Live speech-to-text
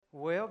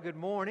Well, good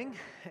morning,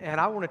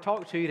 and I want to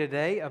talk to you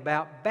today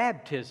about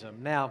baptism.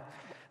 Now,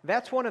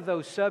 that's one of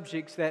those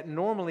subjects that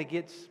normally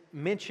gets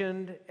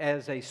mentioned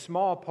as a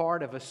small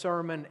part of a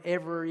sermon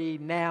every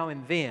now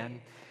and then.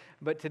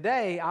 But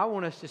today, I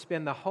want us to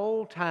spend the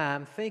whole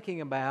time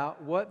thinking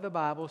about what the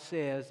Bible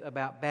says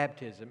about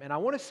baptism. And I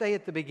want to say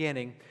at the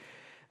beginning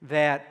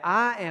that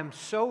I am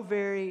so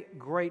very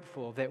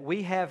grateful that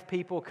we have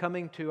people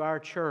coming to our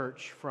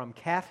church from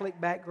Catholic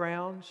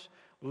backgrounds,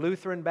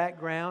 Lutheran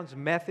backgrounds,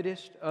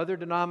 Methodist, other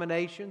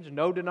denominations,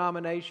 no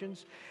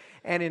denominations.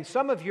 And in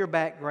some of your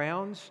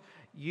backgrounds,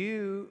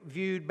 you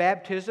viewed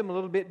baptism a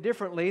little bit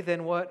differently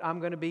than what I'm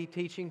going to be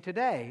teaching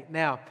today.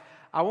 Now,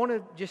 I want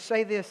to just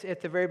say this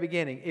at the very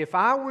beginning. If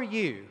I were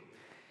you,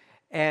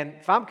 and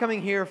if I'm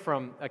coming here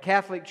from a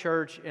Catholic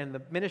church and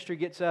the ministry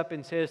gets up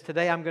and says,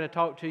 today I'm going to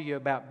talk to you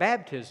about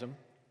baptism,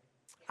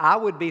 I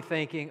would be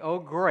thinking, oh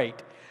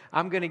great,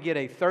 I'm going to get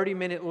a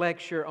 30-minute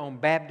lecture on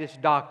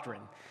Baptist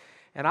doctrine.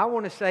 And I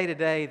want to say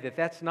today that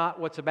that's not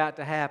what's about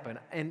to happen.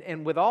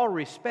 And with all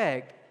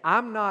respect,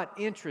 I'm not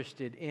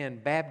interested in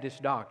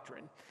Baptist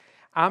doctrine.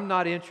 I'm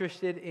not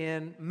interested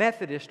in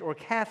Methodist or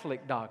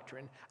Catholic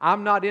doctrine.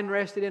 I'm not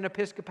interested in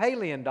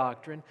Episcopalian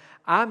doctrine.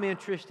 I'm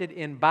interested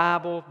in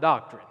Bible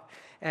doctrine.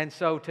 And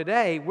so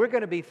today we're going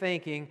to be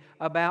thinking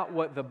about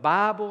what the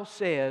Bible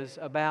says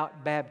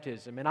about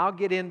baptism. And I'll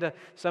get into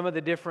some of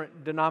the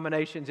different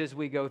denominations as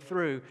we go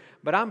through.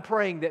 But I'm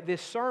praying that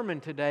this sermon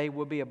today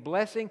will be a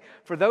blessing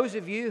for those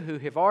of you who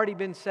have already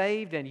been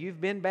saved and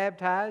you've been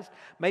baptized.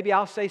 Maybe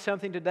I'll say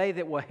something today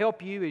that will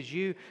help you as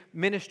you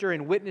minister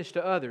and witness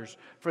to others.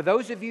 For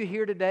those of you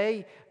here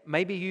today,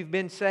 maybe you've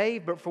been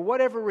saved, but for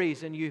whatever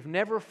reason you've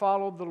never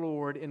followed the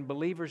Lord in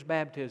believer's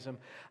baptism.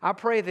 I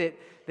pray that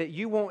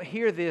you won't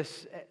hear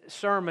this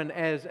sermon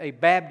as a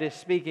Baptist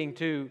speaking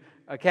to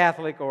a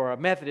Catholic or a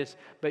Methodist,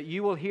 but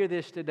you will hear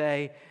this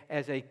today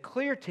as a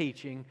clear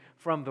teaching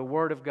from the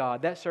Word of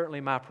God. That's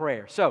certainly my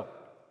prayer. So,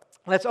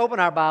 let's open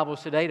our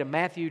Bibles today to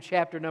Matthew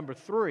chapter number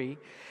 3,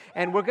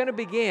 and we're going to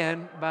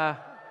begin by,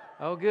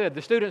 oh good,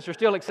 the students are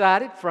still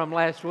excited from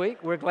last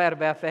week. We're glad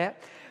about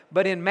that.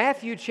 But in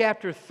Matthew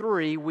chapter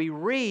 3, we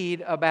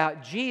read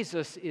about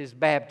Jesus'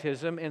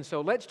 baptism, and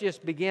so let's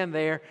just begin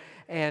there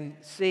and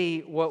see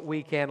what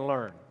we can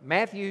learn.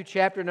 Matthew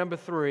chapter number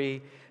 3,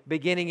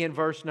 beginning in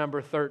verse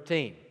number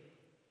 13.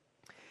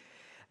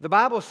 The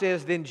Bible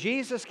says, Then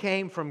Jesus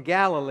came from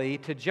Galilee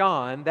to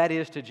John, that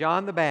is to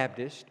John the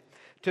Baptist,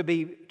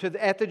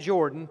 at the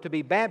Jordan to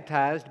be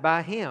baptized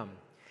by him.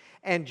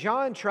 And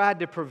John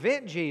tried to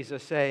prevent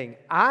Jesus, saying,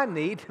 I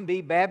need to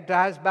be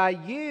baptized by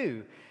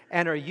you,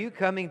 and are you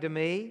coming to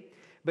me?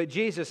 But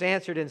Jesus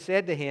answered and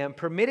said to him,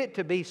 Permit it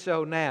to be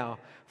so now,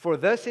 for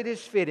thus it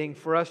is fitting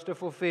for us to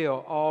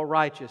fulfill all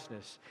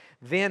righteousness.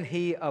 Then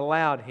he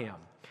allowed him.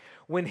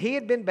 When he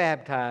had been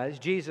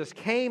baptized, Jesus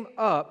came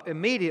up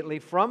immediately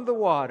from the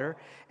water,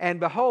 and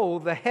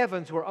behold, the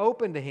heavens were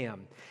opened to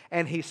him.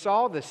 And he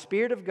saw the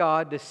Spirit of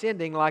God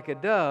descending like a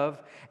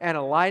dove and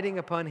alighting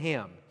upon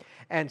him.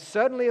 And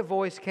suddenly a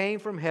voice came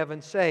from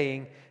heaven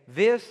saying,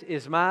 This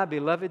is my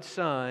beloved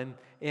Son,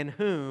 in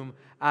whom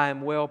I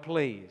am well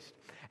pleased.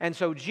 And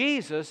so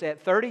Jesus,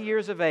 at 30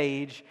 years of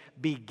age,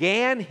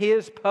 began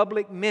his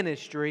public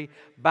ministry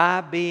by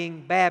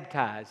being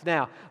baptized.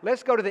 Now,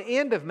 let's go to the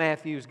end of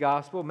Matthew's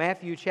Gospel,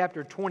 Matthew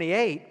chapter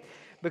 28,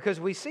 because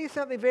we see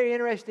something very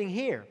interesting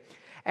here.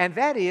 And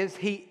that is,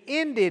 he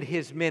ended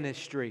his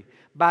ministry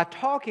by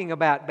talking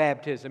about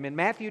baptism. In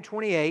Matthew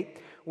 28,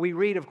 we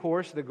read, of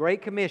course, the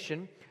Great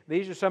Commission.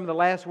 These are some of the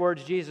last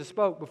words Jesus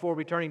spoke before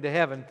returning to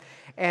heaven.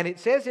 And it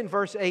says in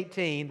verse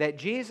 18 that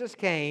Jesus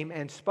came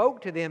and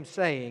spoke to them,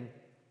 saying,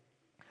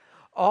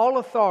 All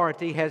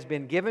authority has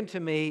been given to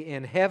me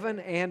in heaven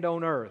and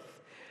on earth.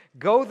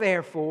 Go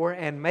therefore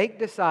and make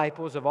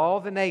disciples of all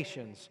the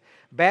nations,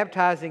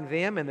 baptizing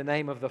them in the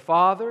name of the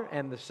Father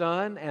and the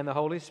Son and the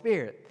Holy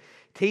Spirit,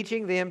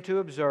 teaching them to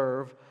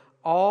observe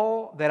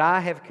all that I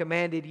have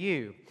commanded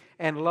you.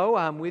 And lo,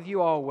 I'm with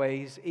you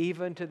always,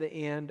 even to the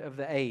end of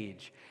the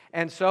age.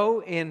 And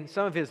so, in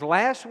some of his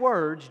last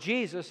words,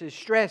 Jesus is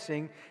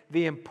stressing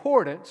the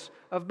importance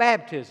of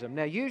baptism.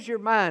 Now, use your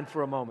mind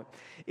for a moment.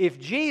 If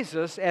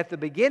Jesus, at the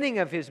beginning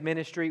of his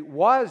ministry,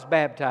 was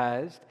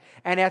baptized,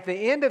 and at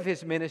the end of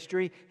his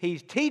ministry,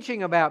 he's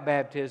teaching about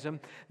baptism,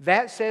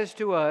 that says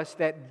to us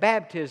that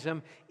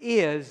baptism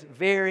is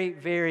very,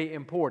 very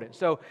important.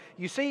 So,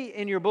 you see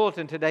in your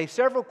bulletin today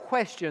several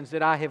questions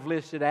that I have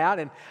listed out,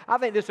 and I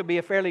think this will be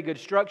a fairly good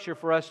structure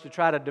for us to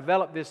try to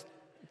develop this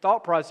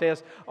thought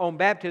process on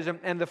baptism.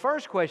 And the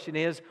first question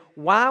is,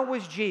 why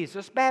was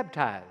Jesus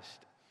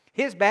baptized?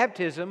 His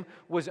baptism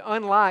was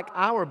unlike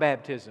our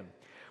baptism.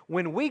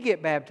 When we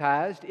get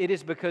baptized, it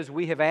is because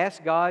we have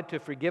asked God to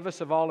forgive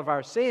us of all of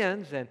our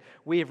sins, and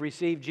we have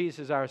received Jesus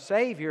as our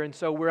Savior, and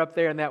so we're up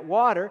there in that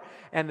water,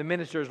 and the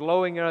minister is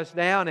lowering us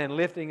down and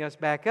lifting us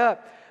back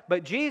up.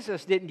 But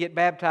Jesus didn't get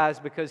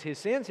baptized because His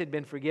sins had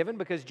been forgiven,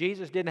 because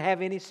Jesus didn't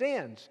have any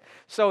sins.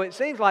 So it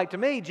seems like to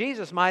me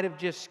Jesus might have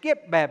just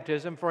skipped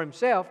baptism for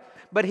Himself,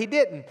 but He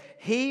didn't.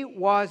 He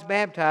was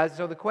baptized,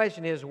 so the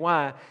question is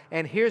why?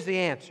 And here's the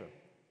answer.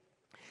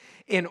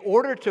 In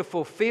order to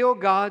fulfill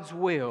God's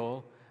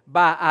will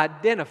by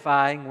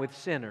identifying with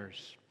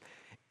sinners.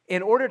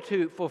 In order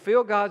to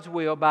fulfill God's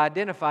will by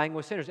identifying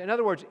with sinners. In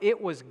other words, it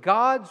was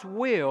God's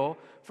will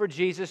for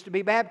Jesus to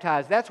be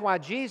baptized. That's why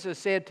Jesus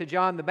said to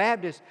John the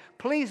Baptist,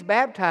 "Please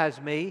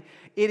baptize me.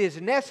 It is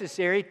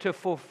necessary to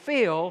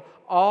fulfill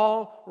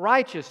all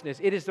righteousness.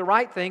 It is the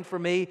right thing for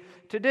me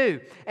to do."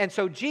 And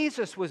so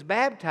Jesus was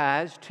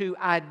baptized to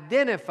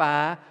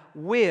identify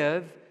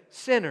with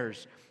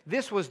sinners.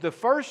 This was the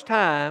first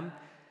time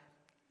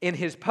in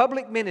His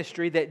public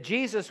ministry that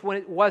Jesus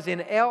was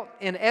in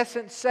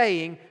essence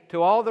saying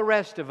to all the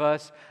rest of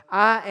us,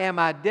 "I am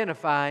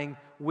identifying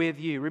with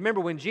you."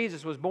 Remember, when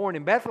Jesus was born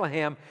in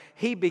Bethlehem,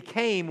 He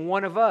became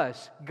one of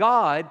us.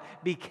 God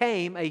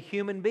became a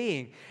human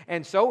being.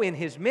 And so in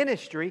His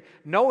ministry,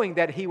 knowing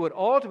that He would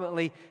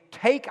ultimately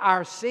take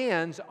our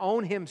sins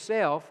on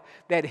Himself,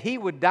 that He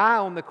would die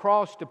on the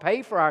cross to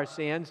pay for our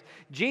sins,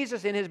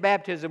 Jesus in His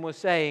baptism was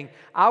saying,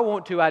 "I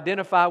want to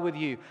identify with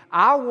you.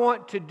 I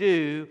want to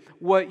do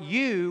what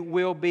you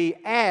will be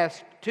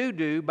asked to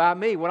do by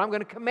me, what I'm going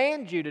to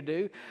command you to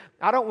do.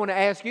 I don't want to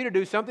ask you to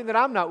do something that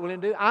I'm not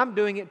willing to do. I'm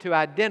doing it to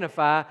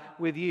identify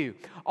with you."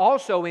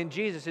 Also in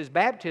Jesus'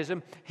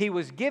 baptism, He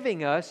was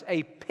giving us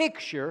a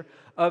picture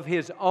of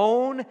His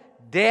own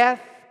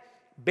death,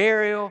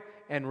 burial,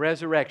 and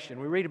resurrection.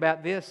 We read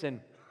about this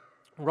in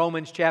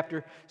Romans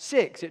chapter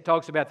 6. It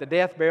talks about the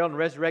death, burial, and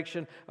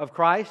resurrection of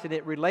Christ, and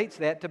it relates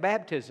that to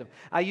baptism.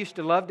 I used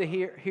to love to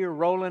hear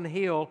Roland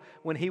Hill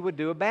when he would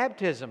do a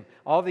baptism.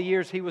 All the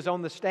years he was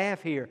on the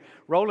staff here.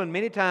 Roland,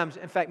 many times,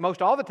 in fact,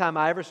 most all the time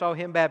I ever saw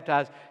him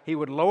baptized, he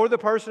would lower the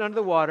person under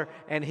the water,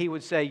 and he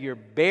would say, "You're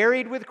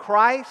buried with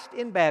Christ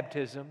in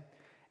baptism,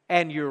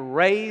 and you're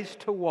raised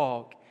to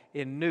walk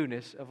in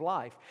newness of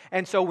life."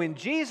 And so when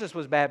Jesus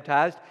was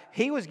baptized,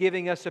 He was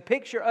giving us a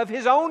picture of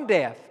His own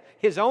death,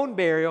 His own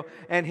burial,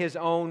 and His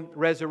own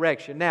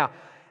resurrection. Now,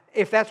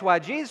 if that's why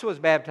Jesus was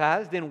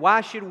baptized, then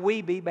why should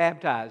we be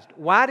baptized?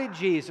 Why did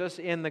Jesus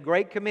in the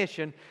Great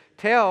Commission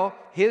tell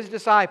His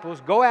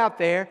disciples, "Go out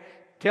there,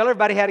 tell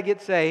everybody how to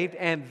get saved,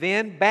 and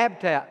then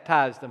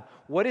baptize them"?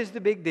 What is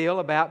the big deal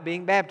about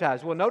being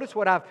baptized? Well, notice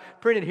what I've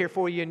printed here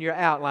for you in your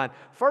outline.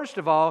 First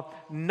of all,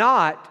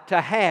 not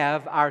to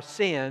have our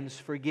sins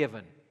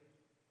forgiven.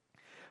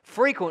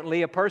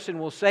 Frequently, a person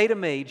will say to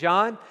me,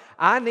 "John,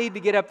 I need to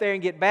get up there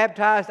and get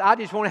baptized. I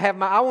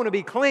want to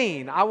be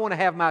clean. I want to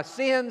have my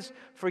sins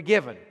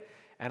forgiven."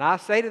 And I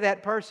say to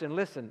that person,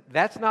 listen,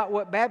 that's not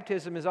what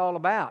baptism is all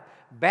about.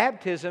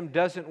 Baptism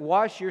doesn't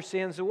wash your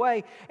sins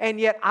away, and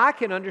yet I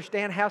can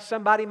understand how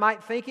somebody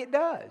might think it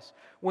does.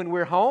 When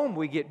we're home,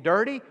 we get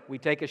dirty, we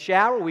take a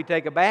shower, we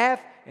take a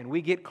bath, and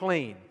we get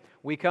clean.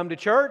 We come to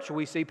church,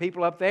 we see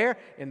people up there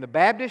in the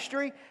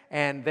baptistry,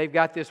 and they've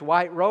got this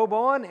white robe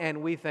on,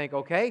 and we think,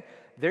 okay,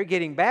 they're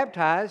getting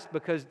baptized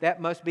because that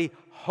must be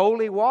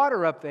holy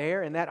water up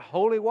there, and that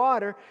holy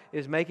water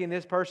is making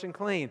this person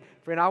clean.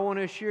 Friend, I want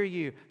to assure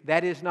you,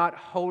 that is not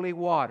holy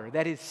water.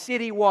 That is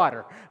city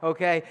water,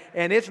 okay?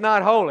 And it's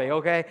not holy,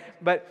 okay?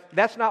 But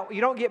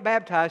you don't get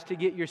baptized to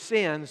get your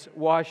sins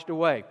washed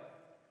away.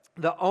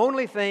 The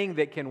only thing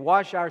that can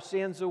wash our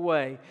sins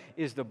away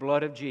is the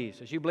blood of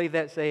Jesus. You believe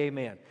that? Say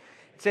amen.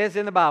 It says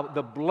in the Bible,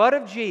 the blood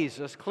of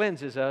Jesus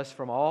cleanses us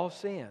from all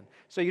sin.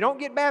 So you don't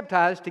get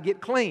baptized to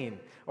get clean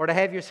or to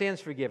have your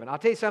sins forgiven. I'll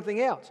tell you something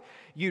else.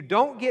 You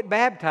don't get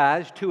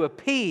baptized to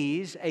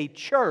appease a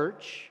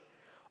church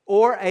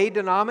or a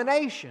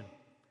denomination.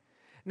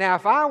 Now,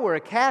 if I were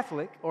a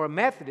Catholic or a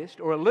Methodist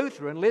or a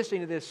Lutheran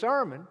listening to this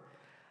sermon,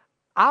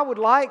 I would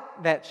like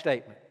that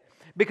statement.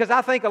 Because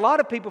I think a lot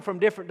of people from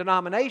different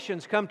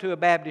denominations come to a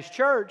Baptist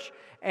church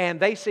and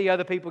they see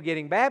other people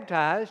getting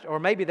baptized, or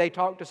maybe they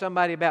talk to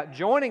somebody about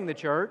joining the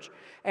church,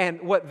 and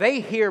what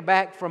they hear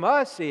back from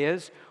us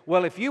is,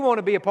 well, if you want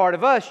to be a part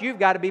of us, you've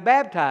got to be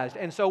baptized.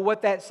 And so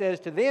what that says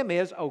to them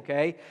is,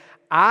 okay,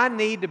 I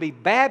need to be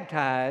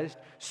baptized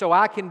so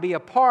I can be a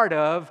part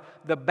of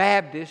the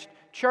Baptist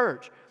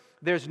church.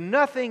 There's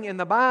nothing in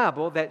the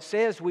Bible that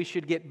says we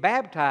should get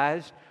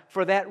baptized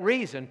for that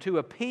reason, to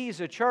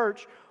appease a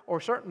church.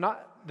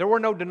 There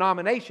were no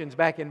denominations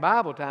back in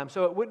Bible time,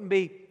 so it wouldn't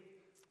be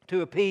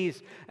to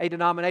appease a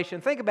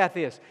denomination. Think about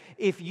this.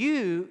 If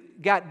you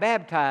got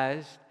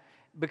baptized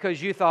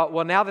because you thought,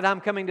 well, now that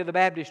I'm coming to the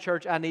Baptist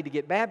church, I need to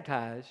get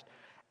baptized,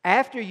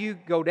 after you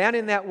go down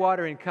in that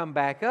water and come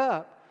back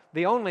up,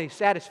 the only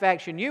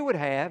satisfaction you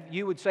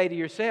would say to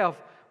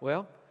yourself,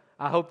 well,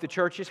 I hope the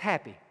church is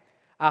happy.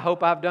 I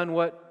hope I've done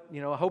what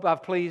I hope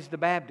I've pleased the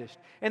Baptist.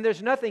 And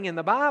there's nothing in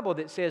the Bible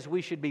that says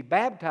we should be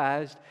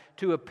baptized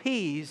to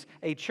appease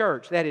a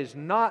church. That is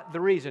not the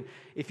reason.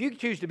 If you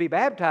choose to be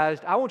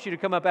baptized, I want you to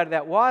come up out of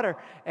that water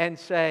and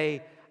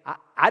say,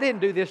 I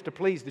didn't do this to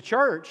please the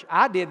church.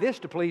 I did this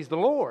to please the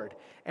Lord.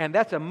 And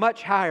that's a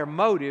much higher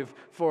motive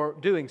for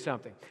doing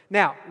something.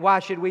 Now, why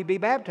should we be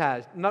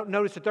baptized?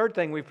 Notice the third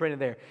thing we've printed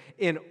there.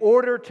 In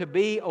order to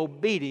be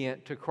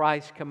obedient to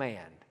Christ's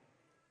command.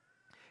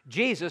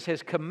 Jesus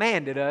has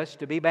commanded us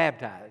to be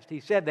baptized.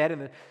 He said that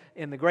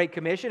in the Great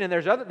Commission, and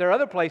there are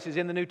other places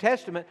in the New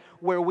Testament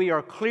where we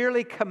are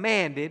clearly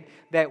commanded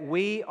that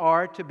we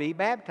are to be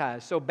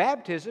baptized. So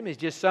baptism is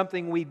just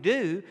something we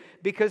do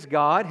because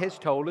God has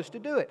told us to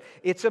do it.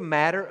 It's a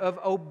matter of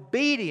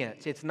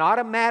obedience. It's not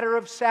a matter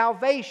of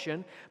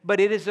salvation, but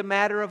it is a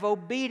matter of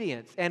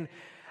obedience. And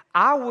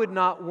I would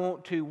not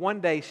want to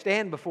one day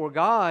stand before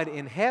God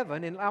in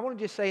heaven, and I want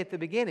to just say at the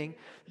beginning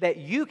that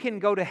you can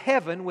go to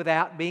heaven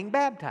without being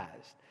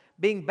baptized.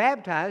 Being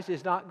baptized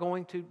is not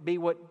going to be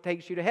what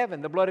takes you to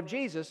heaven. The blood of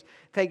Jesus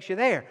takes you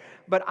there.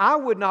 But I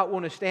would not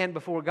want to stand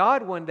before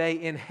God one day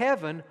in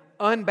heaven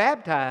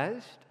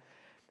unbaptized,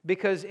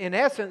 because in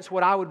essence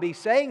what I would be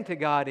saying to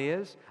God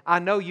is, I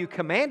know you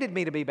commanded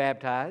me to be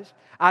baptized.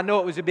 I know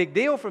it was a big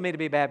deal for me to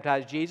be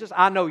baptized, Jesus.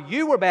 I know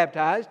you were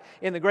baptized.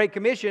 In the Great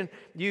Commission,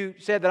 you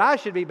said that I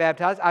should be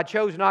baptized. I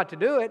chose not to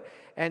do it.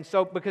 And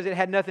so, because it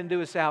had nothing to do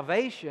with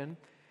salvation,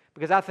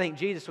 because I think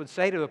Jesus would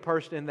say to a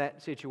person in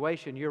that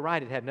situation, you're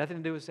right, it had nothing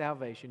to do with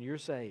salvation. You're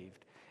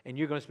saved, and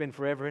you're going to spend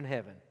forever in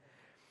heaven.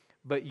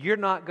 But you're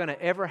not going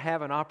to ever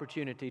have an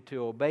opportunity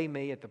to obey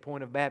me at the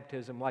point of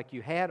baptism like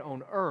you had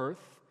on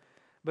earth,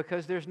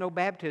 because there's no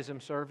baptism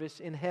service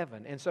in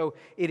heaven. And so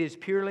it is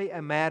purely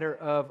a matter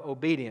of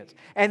obedience.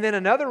 And then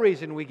another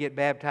reason we get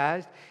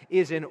baptized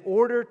is in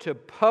order to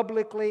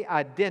publicly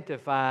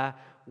identify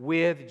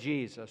with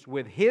Jesus,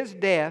 with His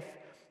death,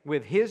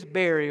 with His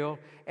burial,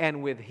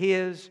 and with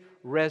His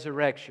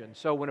resurrection.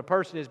 So when a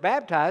person is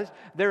baptized,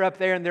 they're up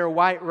there in their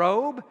white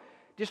robe,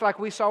 just like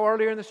we saw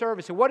earlier in the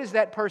service. And what is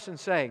that person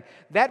saying?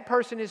 That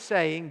person is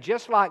saying,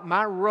 just like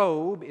my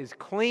robe is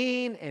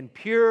clean and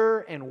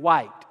pure and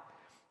white,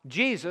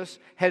 Jesus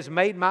has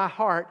made my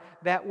heart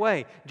that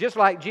way. Just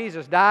like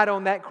Jesus died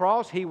on that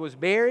cross, He was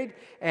buried,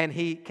 and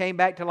He came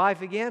back to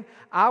life again.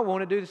 I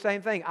want to do the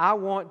same thing. I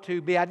want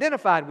to be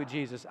identified with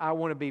Jesus. I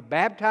want to be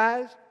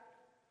baptized,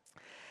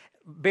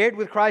 buried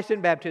with Christ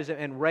in baptism,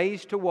 and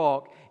raised to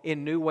walk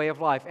in new way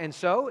of life. And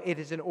so it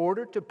is in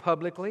order to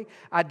publicly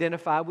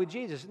identify with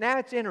Jesus. Now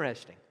it's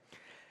interesting.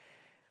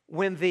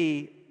 When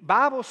the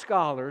Bible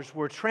scholars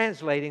were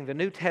translating the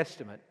New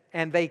Testament,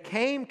 and they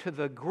came to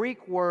the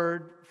Greek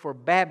word for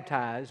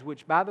baptize,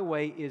 which, by the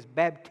way, is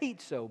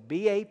baptizo,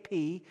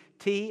 B-A-P-T-I-Z-O,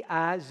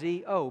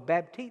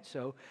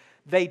 baptizo,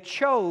 they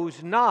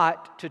chose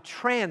not to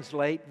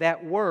translate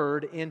that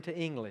word into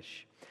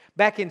English.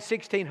 Back in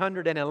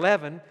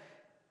 1611,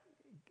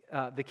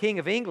 the King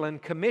of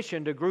England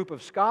commissioned a group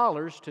of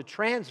scholars to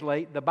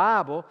translate the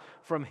Bible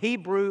from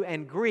Hebrew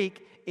and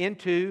Greek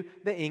into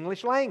the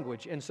English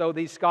language. And so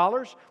these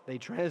scholars, they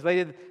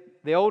translated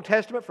the Old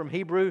Testament from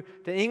Hebrew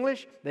to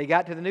English. They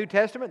got to the New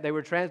Testament. They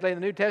were translating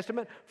the New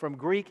Testament from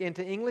Greek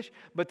into English.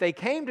 But they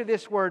came to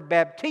this word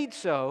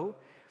baptizo,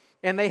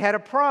 and they had a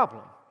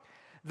problem.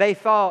 They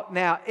thought,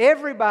 now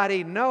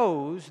everybody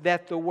knows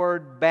that the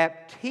word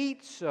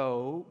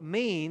baptizo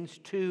means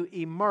to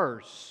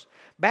immerse.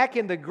 Back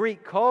in the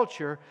Greek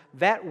culture,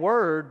 that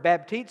word,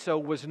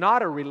 baptizo, was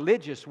not a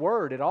religious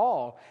word at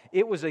all.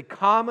 It was a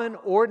common,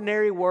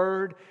 ordinary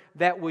word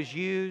that was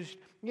used,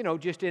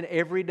 just in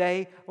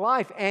everyday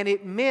life. And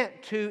it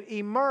meant to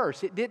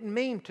immerse. It didn't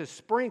mean to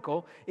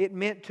sprinkle. It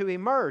meant to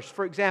immerse.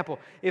 For example,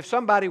 if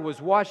somebody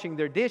was washing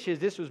their dishes,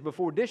 this was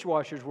before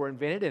dishwashers were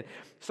invented, and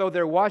so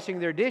they're washing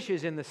their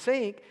dishes in the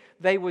sink,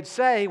 they would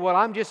say, well,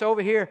 I'm just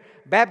over here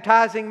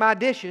baptizing my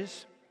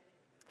dishes.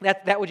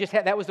 That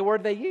was the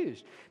word they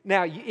used.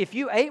 Now, if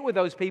you ate with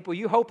those people,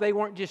 you hope they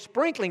weren't just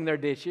sprinkling their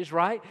dishes,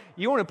 right?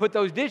 You want to put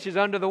those dishes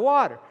under the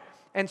water.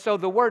 And so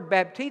the word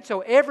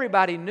baptizo,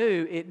 everybody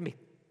knew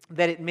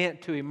that it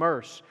meant to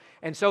immerse.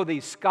 And so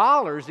these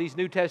scholars, these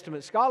New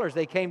Testament scholars,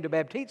 they came to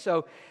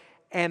baptizo,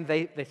 and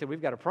they said, we've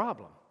got a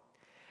problem.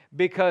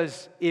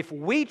 Because if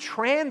we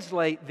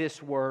translate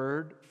this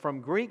word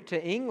from Greek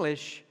to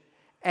English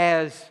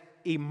as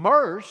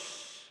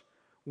immerse,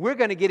 we're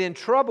going to get in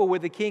trouble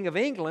with the King of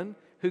England,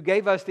 who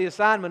gave us the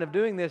assignment of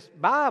doing this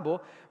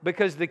Bible,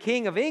 because the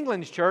King of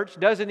England's church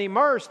doesn't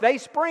immerse, they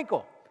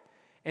sprinkle.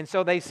 And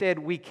so they said,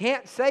 we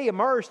can't say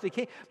immerse the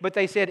king, but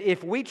they said,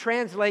 if we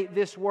translate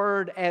this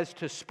word as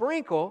to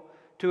sprinkle,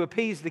 to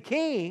appease the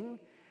king,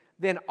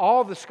 then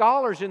all the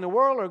scholars in the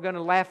world are going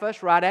to laugh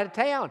us right out of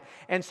town.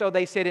 And so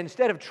they said,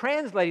 instead of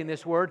translating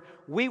this word,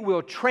 we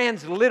will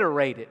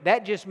transliterate it.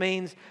 That just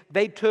means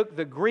they took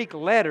the Greek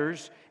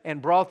letters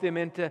and brought them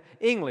into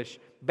English.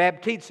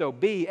 Baptizo,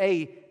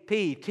 B-A-P-T-I-Z-O,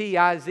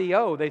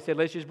 B-A-P-T-I-Z-O. They said,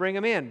 let's just bring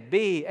them in.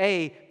 B-A-P-T-I,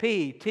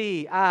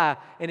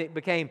 and it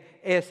became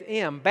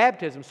S-M,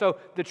 baptism. So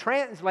the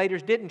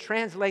translators didn't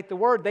translate the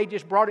word. They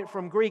just brought it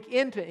from Greek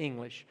into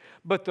English.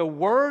 But the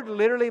word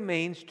literally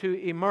means to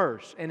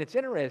immerse. And it's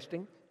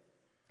interesting.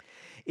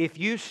 If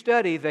you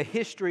study the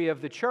history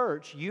of the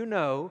church, you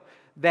know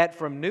that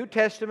from New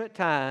Testament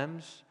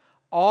times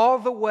all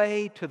the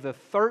way to the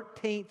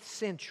 13th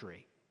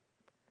century,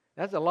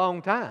 that's a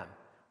long time,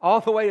 all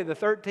the way to the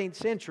 13th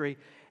century,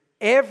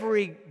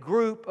 every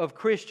group of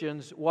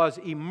Christians was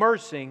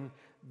immersing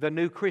the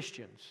new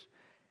Christians.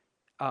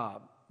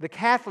 The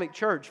Catholic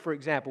Church, for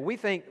example, we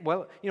think,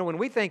 well, when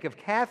we think of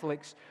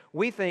Catholics,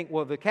 we think,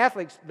 well, the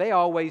Catholics, they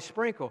always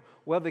sprinkle.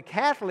 Well, the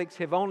Catholics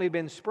have only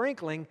been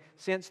sprinkling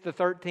since the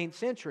 13th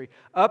century.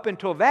 Up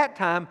until that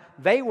time,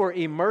 they were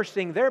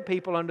immersing their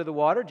people under the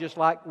water, just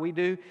like we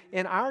do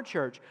in our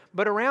church.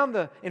 But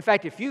in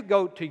fact, if you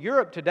go to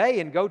Europe today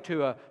and go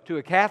to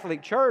a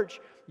Catholic church,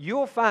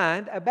 you'll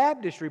find a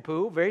baptistry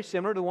pool very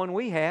similar to the one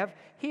we have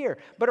here.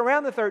 But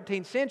around the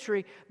 13th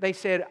century, they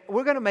said,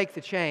 we're going to make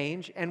the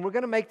change, and we're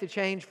going to make the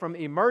change from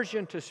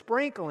immersion to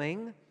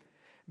sprinkling,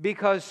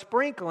 because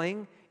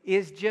sprinkling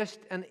is just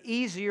an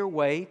easier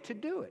way to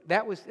do it.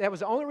 That was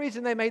the only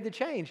reason they made the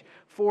change,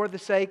 for the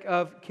sake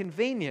of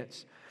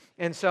convenience.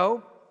 And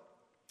so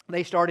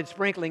they started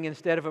sprinkling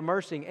instead of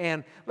immersing.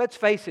 And let's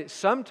face it,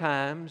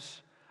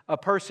 sometimes a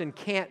person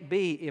can't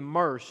be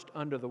immersed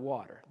under the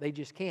water. They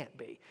just can't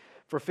be,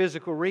 for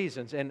physical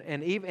reasons. And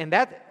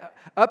that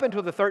up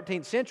until the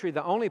 13th century,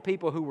 the only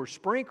people who were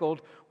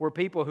sprinkled were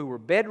people who were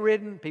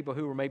bedridden, people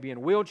who were maybe in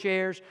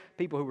wheelchairs,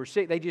 people who were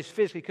sick. They just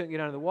physically couldn't get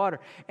under the water.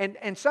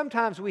 And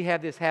sometimes we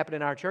have this happen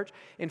in our church.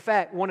 In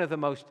fact, one of the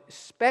most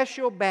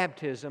special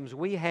baptisms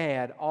we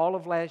had all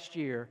of last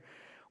year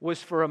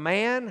was for a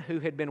man who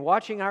had been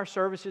watching our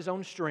services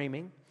on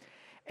streaming.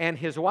 And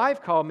his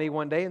wife called me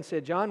one day and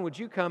said, John, would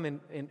you come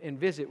and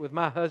visit with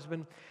my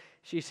husband?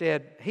 She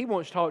said, he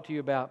wants to talk to you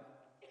about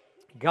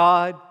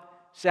God,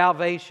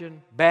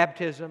 salvation,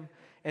 baptism.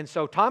 And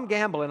so Tom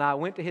Gamble and I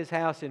went to his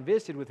house and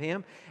visited with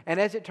him. And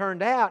as it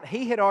turned out,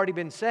 he had already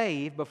been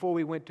saved before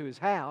we went to his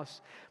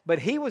house. But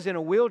he was in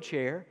a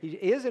wheelchair. He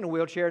is in a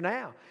wheelchair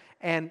now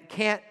and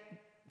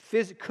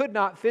could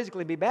not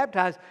physically be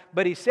baptized.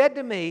 But he said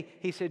to me,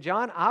 he said,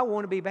 John, I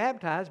want to be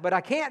baptized, but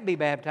I can't be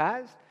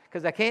baptized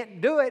because I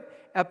can't do it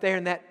up there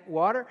in that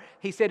water.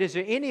 He said, is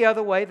there any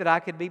other way that I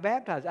could be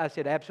baptized? I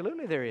said,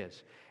 absolutely there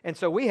is. And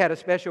so we had a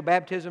special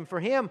baptism for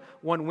him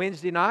one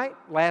Wednesday night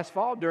last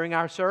fall during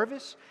our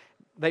service.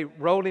 They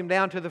rolled him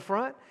down to the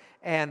front,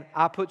 and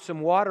I put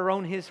some water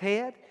on his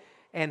head,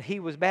 and he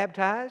was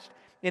baptized,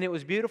 and it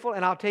was beautiful.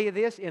 And I'll tell you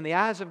this, in the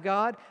eyes of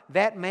God,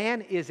 that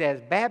man is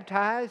as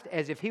baptized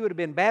as if he would have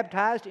been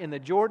baptized in the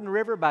Jordan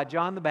River by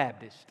John the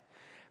Baptist,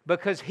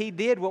 because he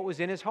did what was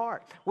in his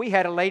heart. We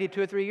had a lady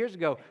 2 or 3 years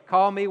ago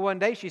call me one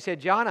day. She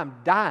said, John, I'm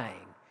dying.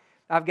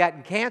 I've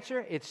gotten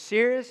cancer. It's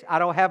serious. I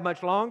don't have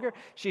much longer.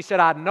 She said,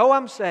 I know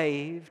I'm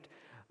saved,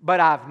 but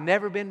I've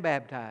never been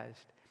baptized.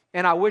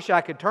 And I wish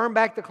I could turn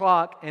back the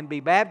clock and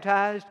be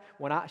baptized.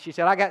 She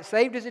said, I got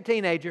saved as a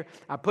teenager.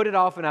 I put it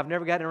off and I've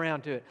never gotten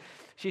around to it.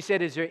 She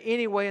said, is there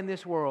any way in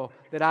this world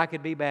that I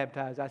could be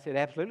baptized? I said,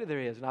 absolutely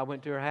there is. And I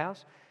went to her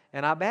house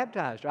and I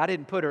baptized her. I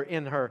didn't put her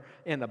in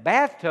the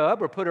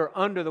bathtub or put her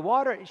under the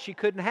water. She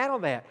couldn't handle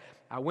that.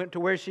 I went to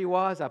where she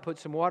was. I put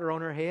some water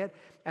on her head.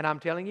 And I'm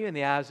telling you, in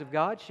the eyes of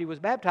God, she was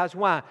baptized.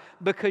 Why?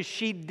 Because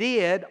she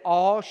did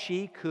all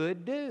she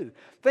could do.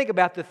 Think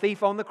about the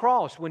thief on the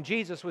cross. When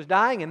Jesus was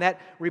dying and that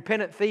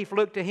repentant thief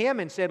looked to him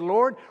and said,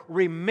 Lord,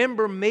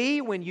 remember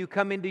me when you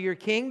come into your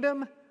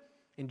kingdom.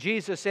 And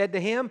Jesus said to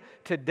him,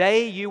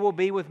 today you will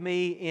be with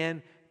me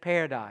in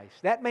paradise.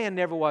 That man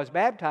never was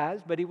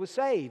baptized, but he was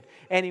saved.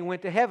 And he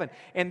went to heaven.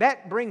 And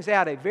that brings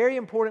out a very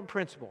important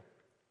principle.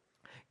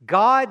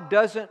 God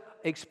doesn't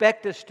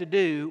expect us to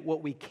do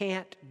what we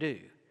can't do.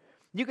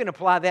 You can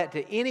apply that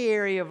to any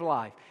area of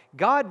life.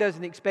 God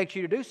doesn't expect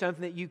you to do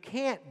something that you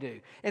can't do.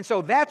 And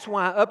so that's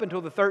why up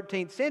until the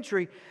 13th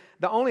century,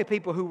 the only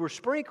people who were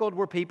sprinkled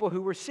were people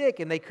who were sick,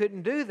 and they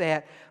couldn't do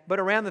that. But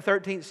around the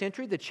 13th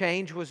century, the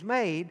change was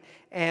made,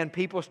 and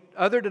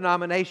other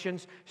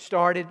denominations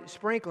started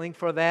sprinkling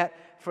for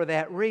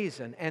that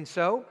reason. And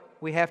so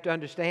we have to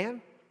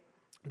understand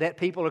that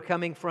people are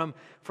coming from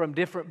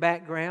different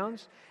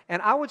backgrounds.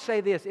 And I would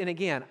say this, and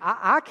again,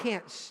 I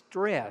can't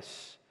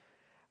stress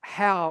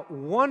how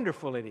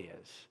wonderful it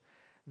is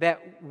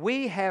that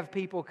we have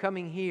people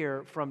coming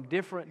here from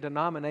different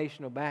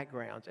denominational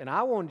backgrounds. And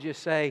I want to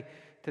just say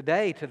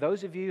today to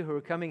those of you who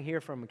are coming here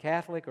from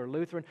Catholic or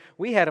Lutheran,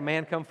 we had a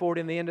man come forward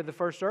in the end of the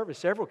first service.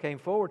 Several came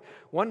forward.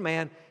 One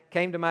man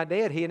came to my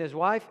dad, he and his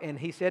wife, and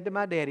he said to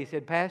my dad, he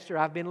said, Pastor,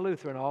 I've been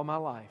Lutheran all my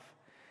life.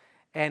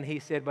 And he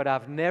said, but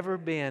I've never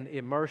been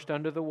immersed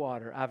under the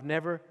water. I've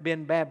never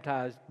been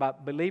baptized by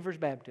believer's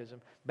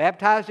baptism.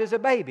 Baptized as a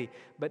baby,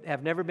 but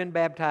have never been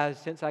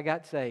baptized since I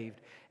got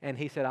saved. And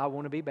he said, I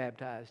want to be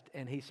baptized.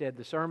 And he said,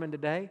 the sermon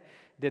today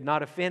did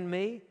not offend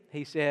me.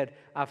 He said,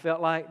 I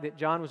felt like that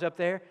John was up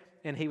there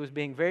and he was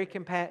being very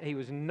he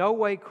was in no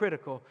way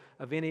critical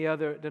of any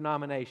other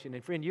denomination.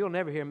 And friend, you'll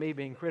never hear me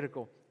being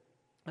critical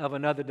of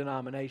another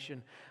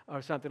denomination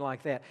or something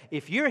like that.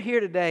 If you're here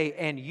today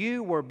and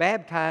you were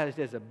baptized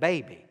as a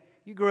baby,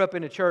 you grew up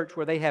in a church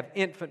where they have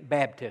infant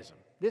baptism.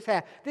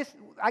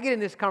 I get in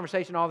this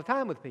conversation all the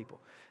time with people.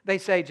 They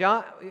say,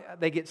 John,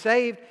 they get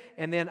saved,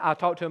 and then I'll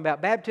talk to them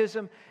about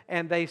baptism,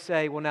 and they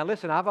say, well, now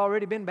listen, I've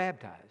already been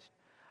baptized.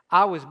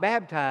 I was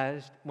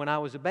baptized when I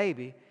was a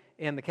baby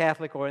in the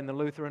Catholic or in the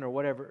Lutheran or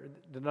whatever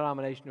the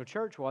denominational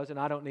church was, and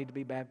I don't need to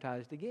be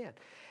baptized again.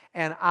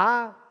 And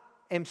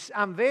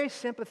I'm very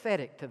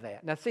sympathetic to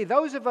that. Now, see,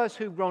 those of us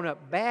who've grown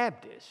up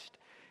Baptist,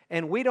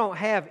 and we don't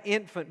have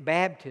infant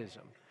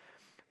baptism,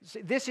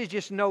 this is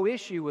just no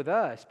issue with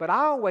us. But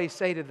I always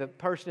say to the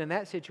person in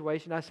that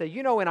situation, I say,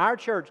 you know, in our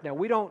church now,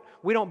 we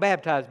don't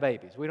baptize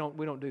babies. We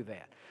don't do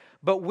that.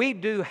 But we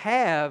do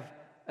have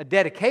a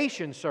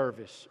dedication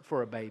service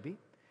for a baby.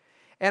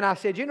 And I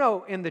said, you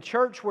know, in the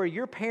church where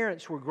your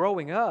parents were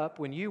growing up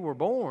when you were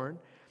born,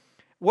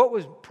 what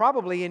was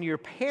probably in your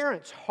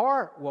parents'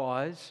 heart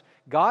was,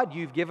 God,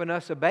 you've given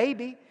us a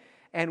baby,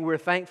 and we're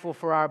thankful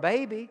for our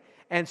baby,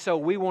 and so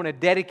we want to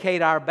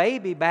dedicate our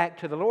baby back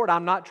to the Lord.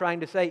 I'm not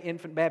trying to say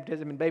infant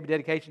baptism and baby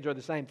dedications are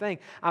the same thing.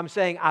 I'm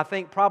saying I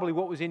think probably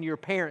what was in your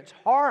parents'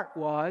 heart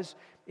was,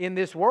 in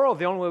this world,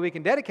 the only way we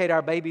can dedicate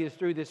our baby is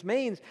through this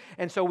means,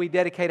 and so we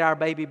dedicate our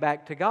baby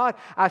back to God.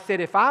 I said,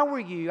 if I were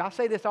you, I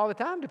say this all the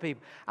time to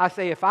people, I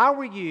say, if I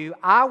were you,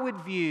 I would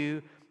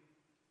view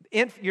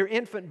your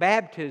infant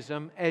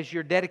baptism as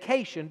your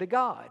dedication to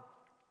God.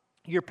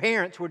 Your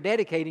parents were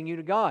dedicating you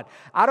to God.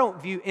 I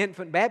don't view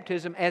infant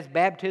baptism as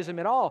baptism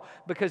at all,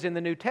 because in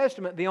the New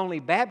Testament, the only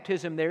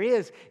baptism there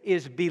is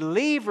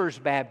believer's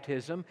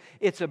baptism.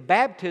 It's a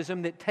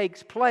baptism that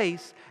takes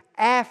place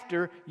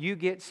after you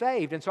get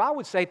saved. And so I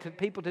would say to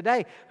people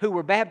today who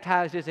were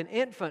baptized as an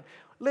infant,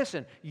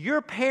 listen,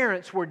 your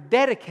parents were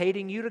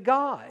dedicating you to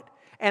God.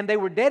 And they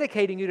were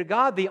dedicating you to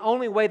God the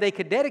only way they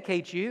could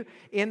dedicate you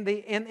in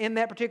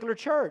that particular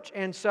church.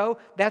 And so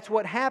that's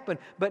what happened.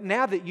 But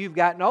now that you've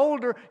gotten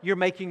older, you're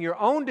making your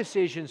own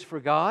decisions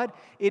for God.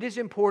 It is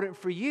important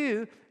for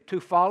you to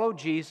follow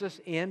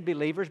Jesus in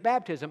believer's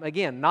baptism.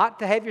 Again, not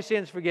to have your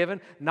sins forgiven,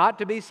 not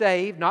to be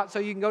saved, not so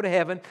you can go to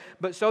heaven,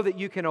 but so that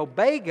you can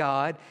obey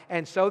God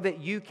and so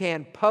that you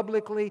can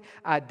publicly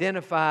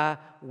identify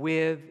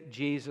with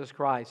Jesus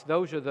Christ.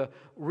 Those are the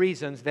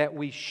reasons that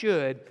we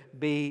should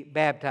be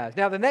baptized.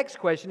 Now, the next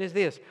question is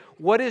this: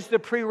 what is the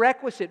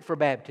prerequisite for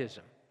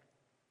baptism?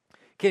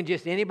 Can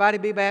just anybody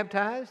be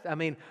baptized? I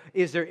mean,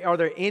 are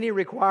there any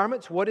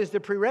requirements? What is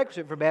the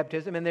prerequisite for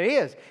baptism? And there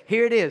is.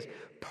 Here it is: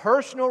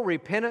 personal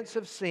repentance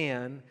of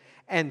sin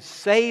and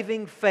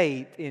saving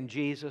faith in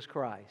Jesus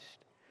Christ.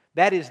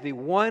 That is the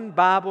one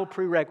Bible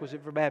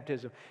prerequisite for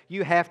baptism.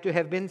 You have to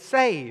have been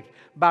saved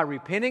by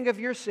repenting of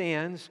your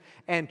sins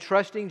and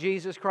trusting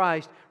Jesus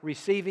Christ,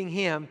 receiving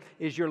Him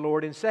as your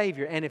Lord and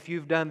Savior. And if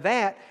you've done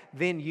that,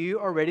 then you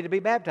are ready to be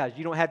baptized.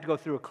 You don't have to go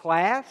through a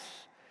class.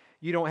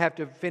 You don't have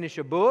to finish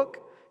a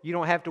book. You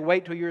don't have to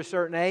wait till you're a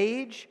certain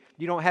age.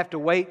 You don't have to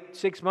wait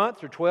 6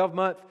 months or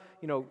 12-month,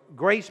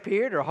 grace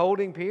period or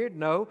holding period.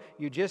 No,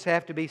 you just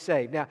have to be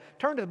saved. Now,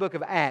 turn to the book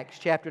of Acts,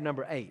 chapter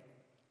number 8.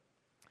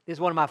 This is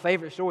one of my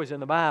favorite stories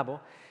in the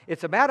Bible.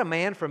 It's about a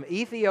man from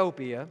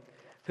Ethiopia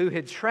who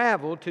had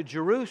traveled to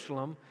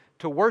Jerusalem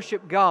to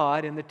worship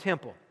God in the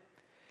temple.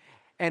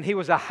 And he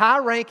was a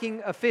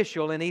high-ranking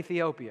official in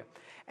Ethiopia.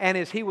 And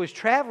as he was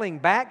traveling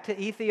back to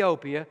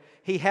Ethiopia,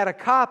 he had a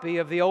copy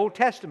of the Old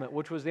Testament,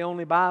 which was the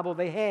only Bible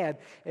they had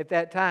at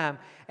that time.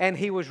 And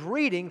he was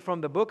reading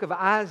from the book of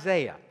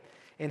Isaiah.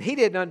 And he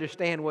didn't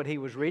understand what he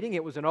was reading.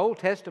 It was an Old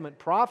Testament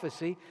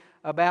prophecy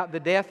about the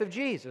death of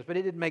Jesus, but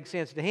it didn't make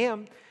sense to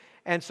him.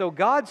 And so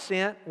God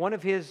sent one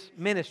of His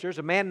ministers,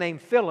 a man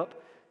named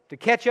Philip, to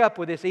catch up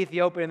with this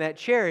Ethiopian in that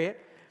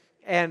chariot.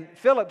 And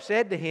Philip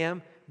said to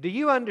him, "Do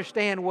you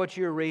understand what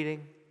you're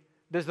reading?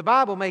 Does the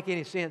Bible make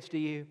any sense to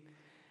you?"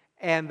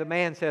 And the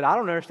man said, "I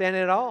don't understand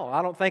it at all.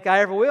 I don't think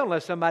I ever will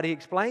unless somebody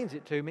explains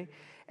it to me."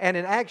 And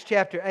in Acts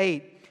chapter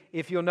 8,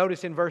 if you'll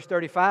notice in verse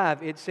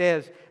 35, it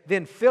says,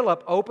 "Then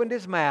Philip opened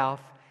his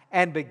mouth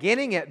and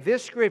beginning at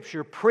this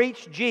scripture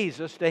preached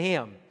Jesus to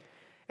him."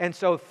 And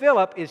so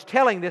Philip is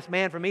telling this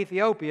man from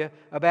Ethiopia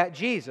about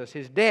Jesus,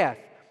 His death,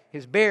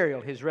 His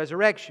burial, His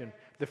resurrection,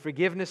 the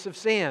forgiveness of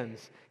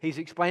sins. He's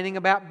explaining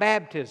about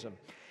baptism.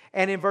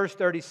 And in verse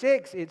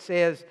 36 it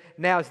says,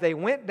 "Now as they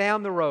went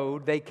down the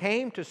road, they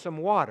came to some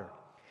water.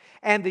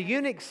 And the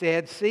eunuch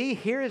said, 'See,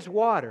 here is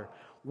water.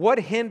 What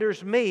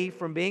hinders me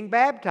from being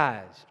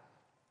baptized?'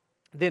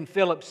 Then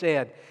Philip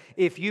said,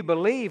 'If you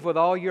believe with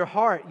all your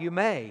heart, you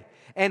may.'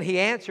 And he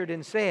answered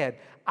and said,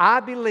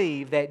 'I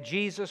believe that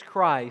Jesus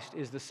Christ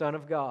is the Son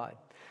of God.'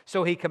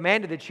 So he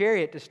commanded the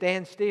chariot to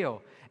stand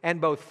still.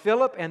 And both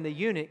Philip and the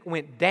eunuch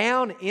went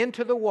down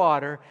into the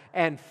water,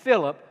 and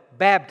Philip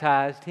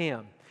baptized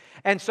him."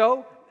 And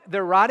so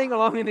they're riding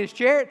along in this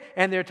chariot,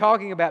 and they're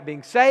talking about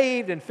being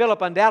saved, and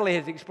Philip undoubtedly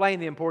has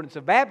explained the importance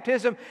of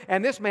baptism,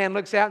 and this man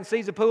looks out and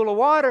sees a pool of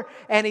water,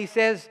 and he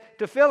says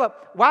to Philip,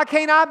 "Why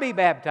can't I be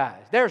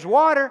baptized? There's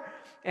water."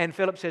 And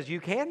Philip says, "You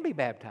can be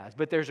baptized,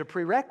 but there's a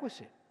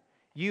prerequisite.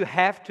 You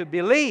have to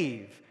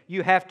believe.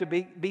 You have to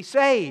be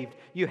saved.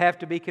 You have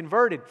to be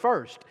converted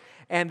first."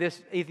 And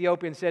this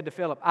Ethiopian said to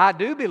Philip, "I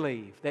do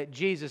believe that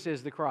Jesus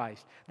is the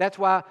Christ." That's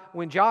why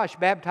when Josh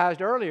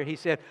baptized earlier, he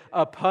said,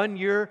 "Upon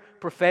your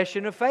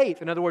profession of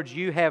faith." In other words,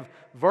 you have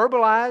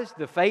verbalized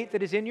the faith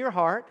that is in your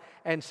heart,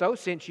 and so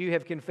since you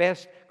have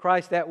confessed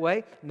Christ that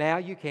way, now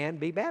you can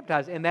be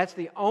baptized. And that's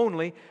the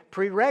only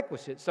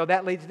prerequisite. So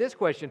that leads to this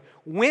question: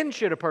 when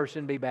should a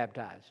person be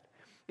baptized?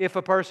 If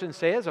a person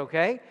says,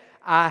 "Okay,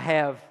 I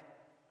have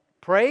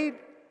prayed,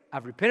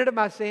 I've repented of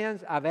my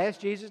sins, I've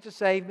asked Jesus to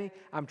save me,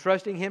 I'm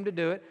trusting Him to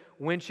do it,"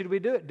 when should we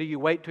do it? Do you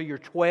wait till you're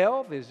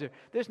 12?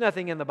 There's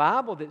nothing in the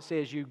Bible that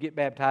says you get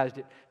baptized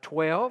at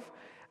 12.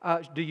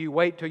 Do you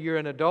wait till you're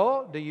an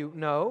adult?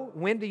 No.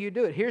 When do you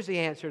do it? Here's the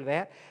answer to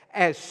that: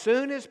 as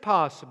soon as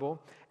possible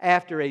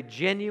after a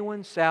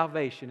genuine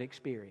salvation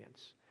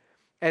experience.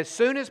 As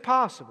soon as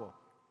possible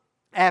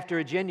after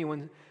a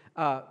genuine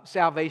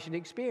salvation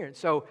experience.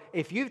 So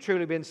if you've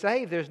truly been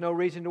saved, there's no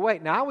reason to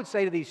wait. Now I would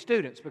say to these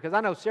students, because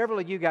I know several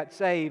of you got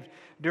saved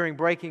during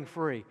breaking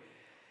free,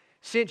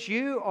 since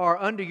you are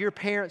under your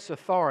parents'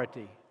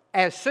 authority,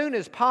 as soon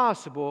as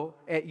possible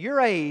at your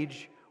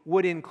age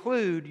would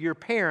include your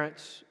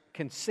parents'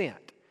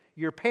 consent,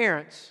 your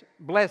parents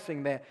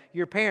blessing that,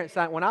 your parents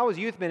sign. When I was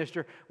youth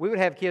minister, we would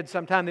have kids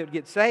sometime that would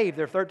get saved.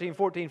 They're 13,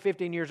 14,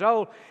 15 years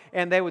old,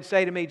 and they would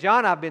say to me,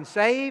 "John, I've been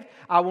saved,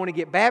 I want to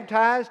get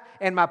baptized,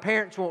 and my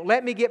parents won't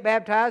let me get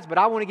baptized, but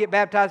I want to get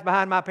baptized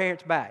behind my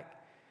parents' back."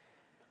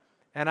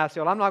 And I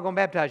said, "Well, I'm not going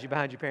to baptize you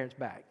behind your parents'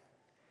 back,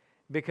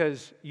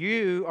 because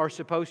you are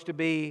supposed to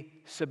be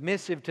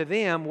submissive to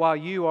them while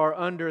you are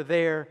under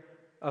their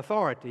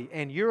authority,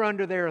 and you're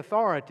under their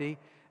authority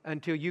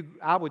until you,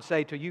 I would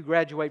say, till you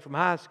graduate from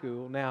high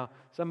school." Now,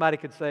 somebody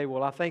could say,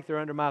 "Well, I think they're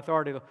under my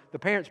authority." The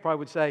parents probably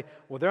would say,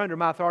 "Well, they're under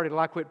my authority till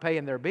I quit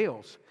paying their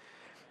bills."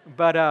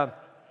 But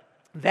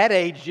that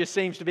age just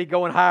seems to be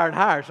going higher and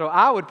higher. So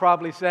I would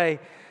probably say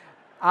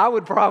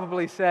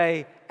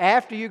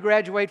after you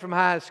graduate from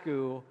high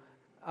school,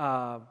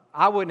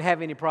 I wouldn't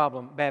have any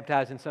problem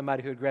baptizing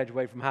somebody who had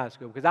graduated from high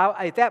school, because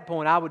at that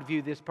point I would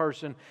view this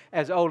person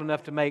as old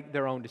enough to make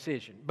their own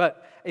decision.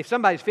 But if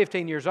somebody's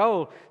 15 years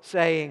old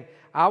saying,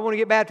 "I want to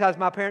get baptized,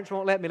 my parents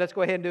won't let me, let's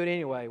go ahead and do it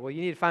anyway," well,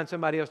 you need to find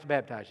somebody else to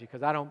baptize you,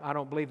 because I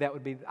don't believe that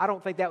would be, I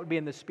don't think that would be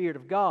in the Spirit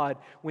of God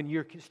when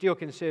you're still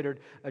considered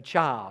a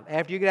child.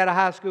 After you get out of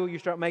high school, you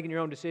start making your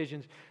own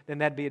decisions, then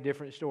that'd be a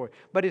different story.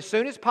 But as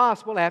soon as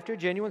possible after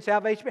genuine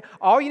salvation,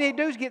 all you need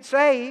to do is get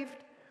saved,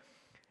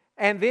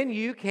 and then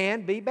you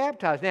can be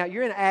baptized. Now,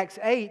 you're in Acts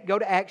 8. Go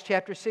to Acts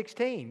chapter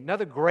 16.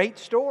 Another great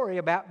story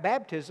about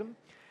baptism.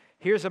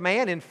 Here's a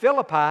man in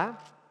Philippi,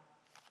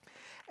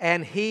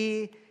 and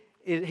he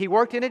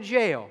worked in a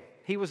jail.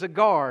 He was a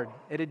guard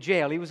at a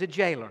jail. He was a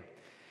jailer.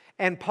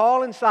 And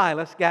Paul and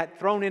Silas got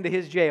thrown into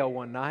his jail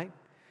one night.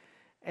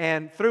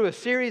 And through a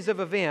series of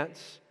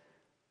events,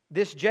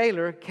 this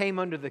jailer came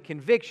under the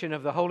conviction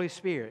of the Holy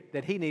Spirit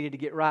that he needed to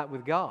get right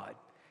with God.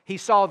 He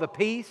saw the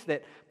peace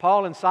that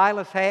Paul and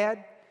Silas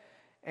had,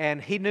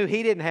 and he knew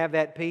he didn't have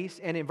that peace.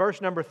 And in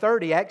verse number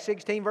 30, Acts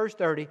 16, verse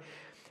 30,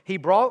 he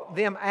brought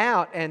them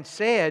out and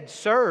said,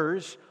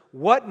 "Sirs,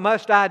 what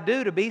must I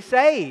do to be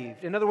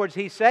saved?" In other words,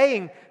 he's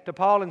saying to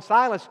Paul and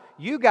Silas,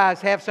 "You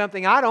guys have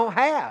something I don't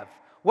have.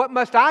 What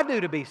must I do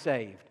to be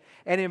saved?"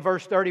 And in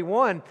verse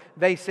 31,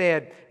 they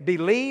said,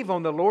 "Believe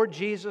on the Lord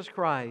Jesus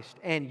Christ,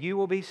 and you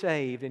will be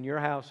saved in your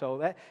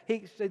household."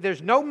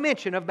 There's no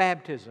mention of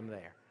baptism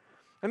there.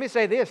 Let me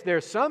say this. There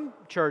are some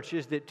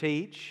churches that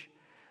teach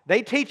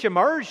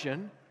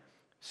immersion,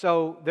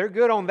 so they're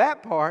good on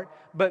that part,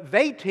 but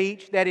they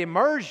teach that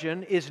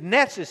immersion is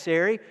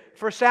necessary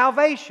for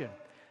salvation,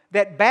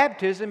 that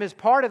baptism is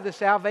part of the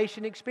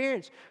salvation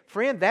experience.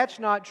 Friend, that's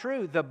not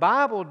true. The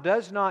Bible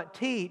does not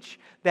teach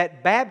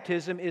that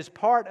baptism is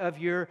part of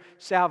your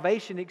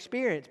salvation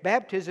experience.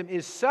 Baptism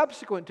is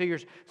subsequent to your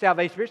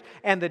salvation experience,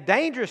 and the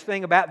dangerous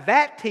thing about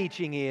that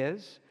teaching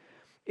is,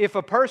 if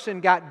a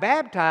person got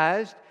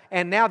baptized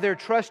and now they're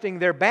trusting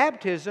their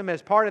baptism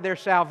as part of their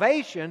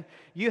salvation,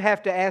 you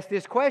have to ask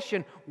this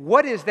question: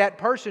 what is that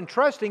person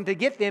trusting to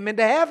get them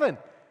into heaven?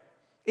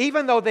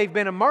 Even though they've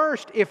been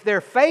immersed, if their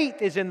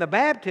faith is in the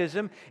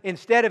baptism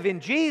instead of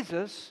in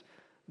Jesus,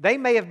 they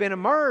may have been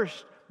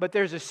immersed, but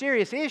there's a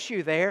serious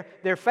issue there.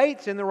 Their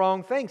faith's in the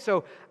wrong thing.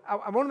 So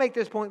I want to make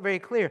this point very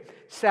clear.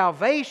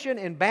 Salvation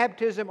and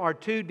baptism are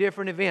two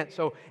different events.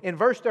 So in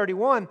verse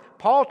 31,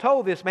 Paul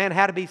told this man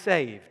how to be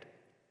saved.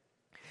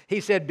 He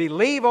said,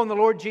 believe on the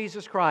Lord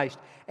Jesus Christ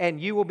and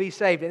you will be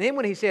saved. And then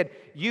when he said,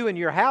 you and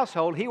your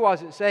household, he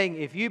wasn't saying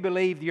if you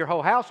believe your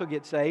whole house will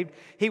get saved.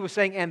 He was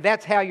saying, and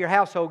that's how your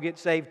household gets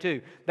saved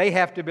too. They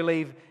have to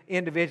believe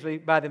individually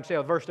by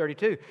themselves. Verse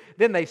 32,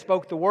 then they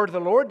spoke the word of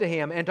the Lord to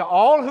him and to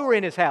all who were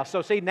in his house.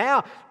 So see,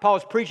 now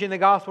Paul's preaching the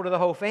gospel to the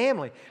whole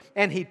family.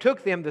 And he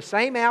took them the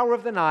same hour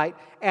of the night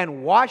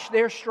and washed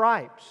their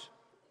stripes.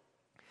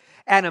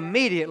 And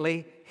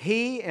immediately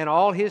he and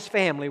all his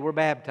family were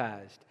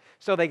baptized.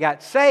 So they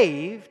got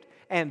saved,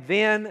 and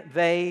then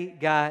they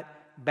got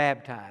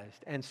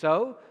baptized. And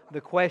so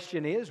the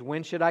question is,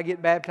 when should I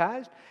get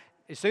baptized?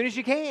 As soon as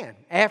you can,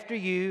 after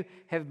you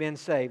have been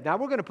saved. Now,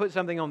 we're going to put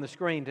something on the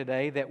screen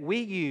today that we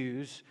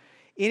use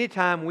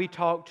anytime we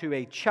talk to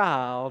a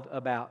child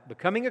about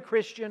becoming a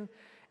Christian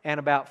and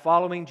about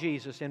following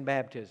Jesus in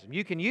baptism.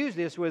 You can use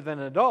this with an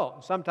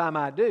adult. Sometimes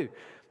I do.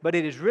 But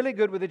it is really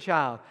good with a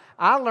child.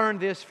 I learned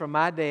this from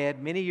my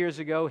dad many years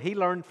ago. He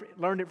learned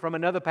it from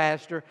another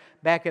pastor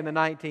back in the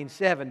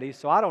 1970s.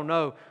 So I don't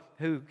know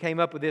who came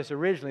up with this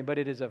originally, but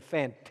it is a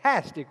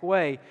fantastic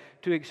way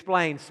to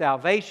explain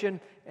salvation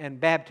and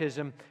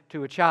baptism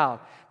to a child.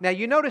 Now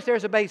you notice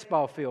there's a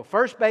baseball field.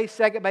 First base,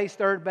 second base,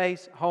 third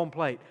base, home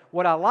plate.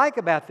 What I like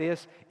about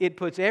this, it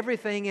puts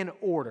everything in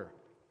order.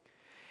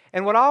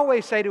 And what I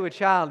always say to a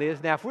child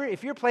is, now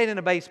if you're playing in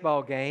a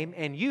baseball game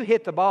and you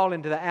hit the ball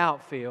into the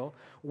outfield,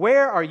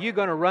 where are you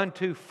going to run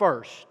to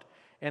first?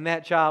 And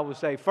that child will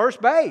say,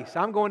 first base.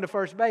 I'm going to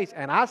first base.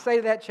 And I say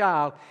to that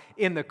child,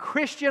 in the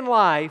Christian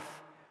life,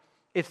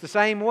 it's the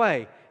same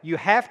way. You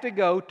have to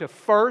go to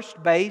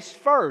first base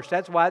first.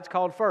 That's why it's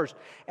called first.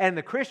 And in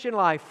the Christian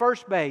life,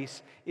 first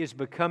base is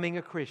becoming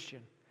a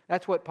Christian.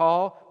 That's what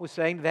Paul was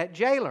saying to that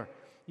jailer.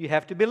 You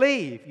have to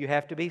believe. You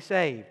have to be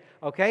saved.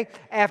 Okay?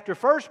 After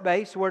first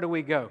base, where do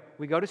we go?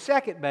 We go to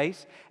second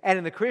base. And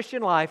in the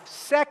Christian life,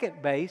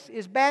 second base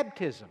is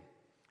baptism.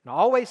 And I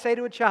always say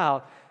to a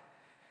child,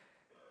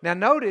 now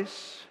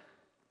notice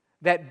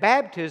that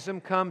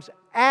baptism comes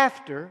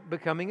after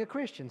becoming a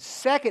Christian.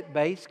 Second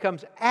base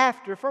comes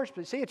after first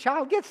base. See, a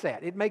child gets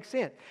that. It makes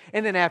sense.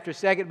 And then after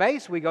second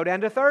base, we go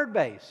down to third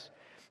base.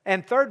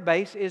 And third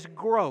base is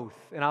growth.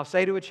 And I'll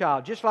say to a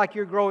child, just like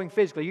you're growing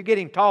physically, you're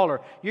getting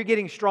taller, you're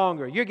getting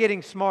stronger, you're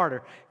getting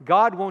smarter.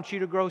 God wants you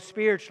to grow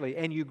spiritually.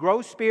 And you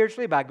grow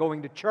spiritually by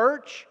going to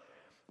church,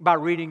 by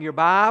reading your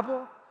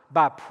Bible,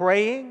 by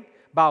praying,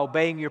 by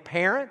obeying your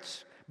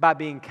parents, by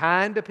being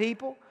kind to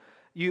people.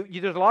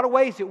 There's a lot of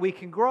ways that we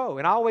can grow.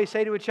 And I always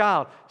say to a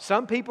child,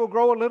 some people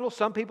grow a little,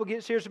 some people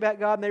get serious about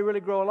God and they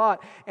really grow a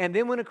lot. And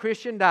then when a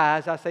Christian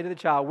dies, I say to the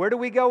child, where do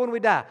we go when we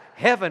die?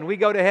 Heaven. We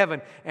go to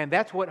heaven. And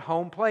that's what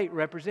home plate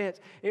represents.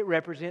 It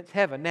represents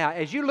heaven. Now,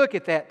 as you look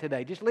at that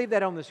today, just leave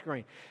that on the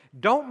screen.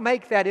 Don't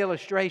make that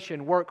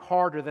illustration work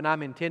harder than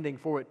I'm intending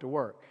for it to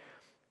work.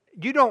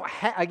 You don't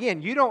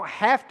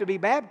have to be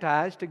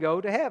baptized to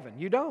go to heaven.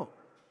 You don't.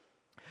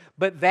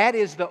 But that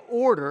is the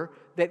order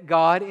that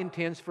God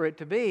intends for it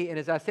to be. And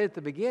as I said at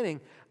the beginning,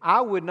 I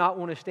would not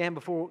want to stand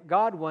before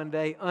God one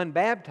day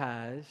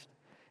unbaptized,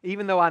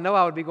 even though I know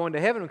I would be going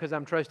to heaven because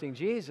I'm trusting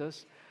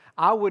Jesus.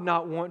 I would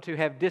not want to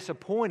have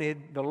disappointed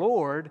the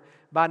Lord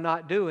by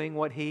not doing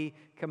what He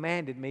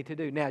commanded me to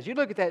do. Now, as you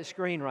look at that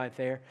screen right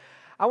there,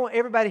 I want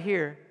everybody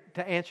here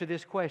to answer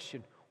this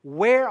question.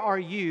 Where are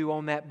you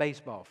on that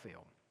baseball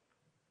field?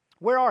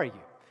 Where are you?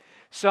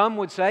 Some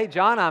would say,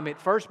 John, I'm at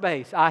first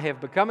base. I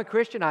have become a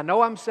Christian. I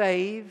know I'm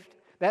saved,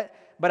 but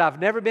I've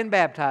never been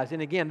baptized.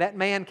 And again, that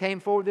man came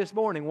forward this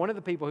morning. One of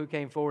the people who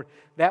came forward,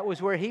 that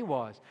was where he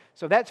was.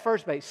 So that's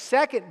first base.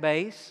 Second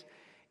base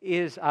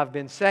is I've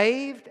been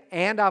saved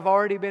and I've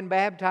already been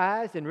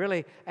baptized. And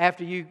really,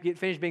 after you get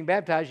finished being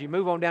baptized, you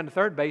move on down to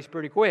third base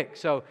pretty quick.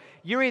 So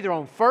you're either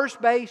on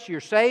first base, you're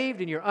saved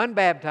and you're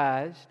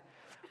unbaptized,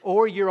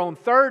 or you're on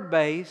third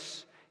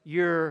base,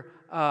 you're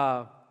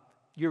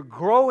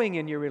growing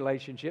in your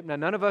relationship. Now,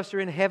 none of us are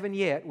in heaven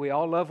yet. We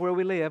all love where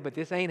we live, but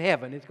this ain't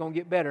heaven. It's going to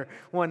get better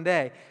one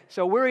day.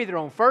 So we're either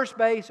on first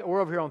base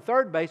or over here on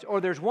third base, or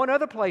there's one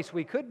other place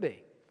we could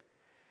be.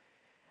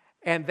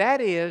 And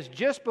that is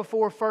just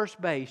before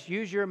first base,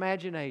 use your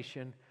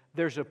imagination,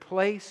 there's a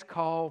place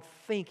called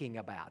thinking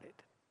about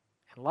it.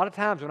 And a lot of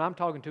times when I'm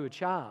talking to a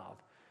child,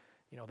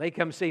 they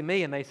come see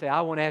me and they say,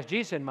 I want to ask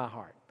Jesus in my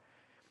heart.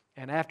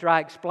 And after I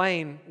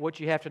explain what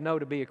you have to know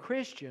to be a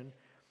Christian,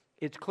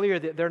 it's clear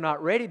that they're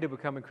not ready to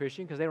become a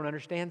Christian because they don't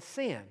understand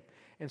sin.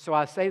 And so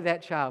I say to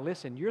that child,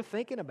 listen, you're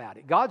thinking about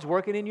it. God's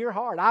working in your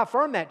heart. I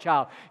affirm that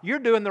child. You're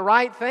doing the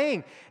right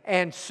thing.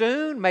 And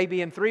soon,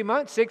 maybe in 3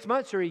 months, 6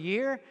 months, or a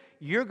year,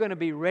 you're going to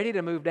be ready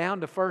to move down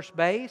to first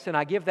base. And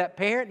I give that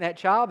parent, that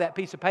child, that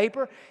piece of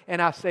paper,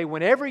 and I say,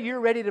 whenever you're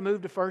ready to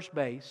move to first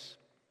base,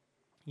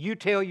 you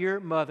tell your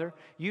mother,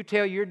 you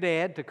tell your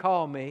dad to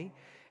call me,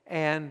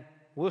 and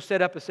we'll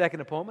set up a second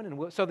appointment,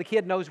 and so the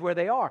kid knows where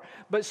they are.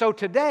 But so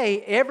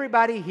today,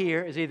 everybody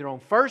here is either on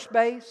first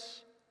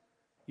base,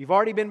 you've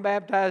already been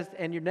baptized,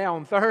 and you're now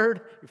on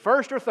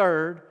first or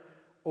third,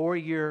 or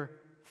you're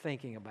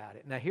thinking about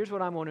it. Now, here's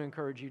what I'm going to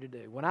encourage you to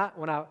do. When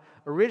I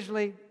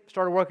originally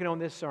started working on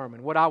this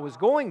sermon, what I was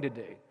going to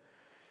do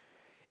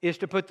is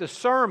to put the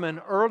sermon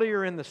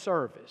earlier in the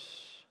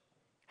service,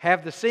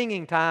 have the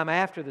singing time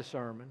after the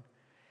sermon,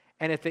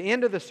 and at the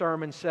end of the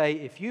sermon say,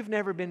 if you've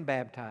never been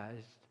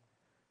baptized,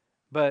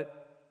 but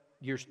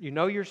you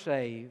know you're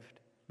saved,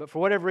 but for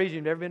whatever reason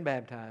you've never been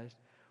baptized,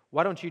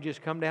 why don't you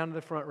just come down to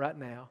the front right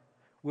now?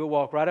 We'll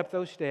walk right up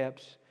those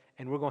steps,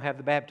 and we're going to have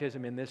the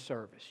baptism in this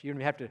service. You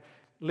don't have to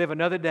live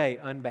another day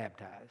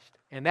unbaptized.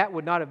 And that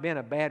would not have been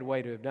a bad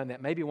way to have done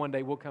that. Maybe one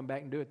day we'll come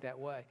back and do it that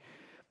way.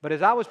 But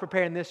as I was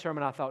preparing this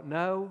sermon, I thought,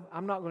 no,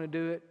 I'm not going to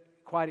do it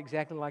quite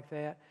exactly like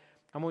that.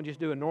 I'm going to just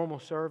do a normal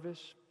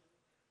service.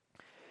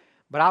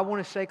 But I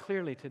want to say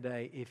clearly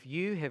today, if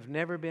you have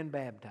never been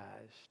baptized,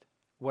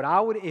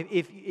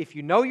 if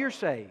you know you're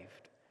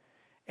saved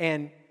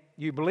and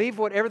you believe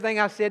everything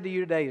I said to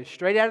you today is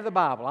straight out of the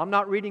Bible, I'm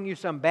not reading you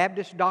some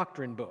Baptist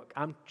doctrine book.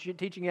 I'm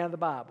teaching you out of the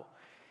Bible.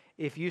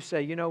 If you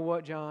say, you know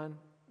what, John,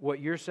 what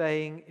you're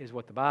saying is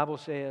what the Bible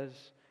says,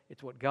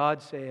 it's what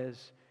God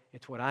says,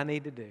 it's what I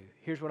need to do.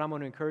 Here's what I'm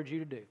going to encourage you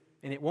to do.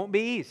 And it won't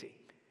be easy,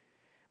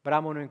 but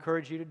I'm going to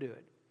encourage you to do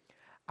it.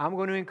 I'm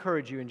going to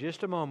encourage you in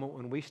just a moment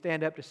when we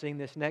stand up to sing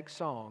this next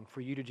song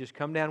for you to just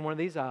come down one of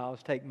these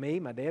aisles, take me,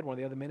 my dad, one of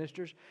the other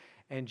ministers,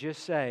 and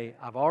just say,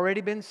 I've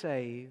already been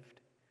saved,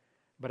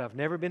 but I've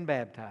never been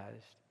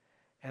baptized,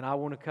 and I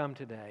want to come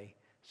today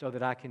so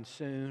that I can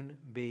soon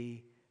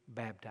be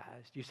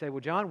baptized. You say, well,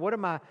 John, what are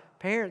my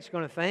parents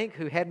going to think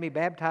who had me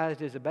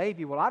baptized as a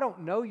baby? Well, I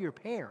don't know your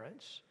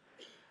parents,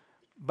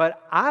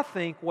 but I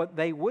think what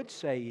they would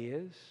say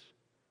is,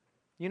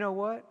 you know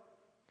what?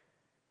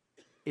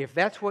 If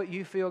that's what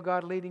you feel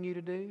God leading you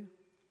to do,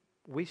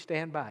 we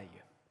stand by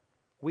you.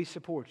 We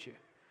support you.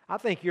 I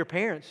think your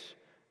parents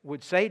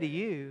would say to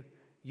you,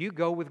 you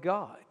go with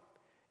God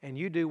and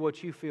you do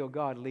what you feel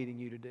God leading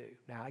you to do.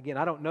 Now, again,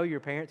 I don't know your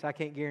parents. I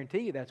can't guarantee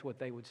you that's what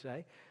they would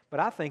say, but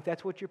I think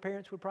that's what your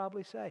parents would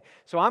probably say.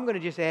 So I'm going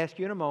to just ask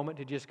you in a moment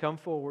to just come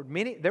forward.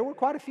 There were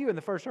quite a few in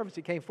the first service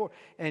that came forward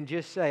and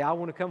just say, I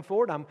want to come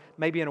forward. I'm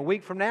maybe in a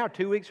week from now,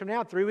 2 weeks from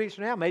now, 3 weeks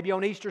from now, maybe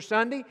on Easter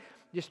Sunday,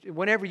 just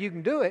whenever you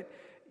can do it.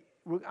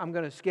 I'm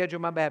going to schedule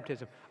my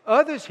baptism.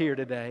 Others here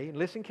today, and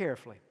listen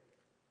carefully,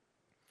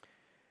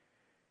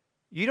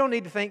 you don't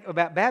need to think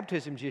about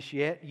baptism just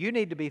yet. You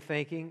need to be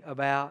thinking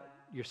about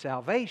your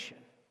salvation.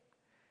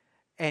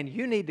 And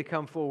you need to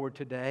come forward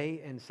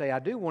today and say, I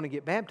do want to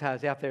get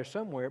baptized out there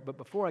somewhere, but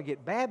before I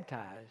get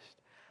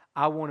baptized,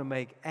 I want to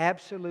make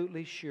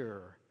absolutely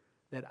sure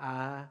that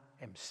I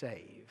am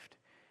saved.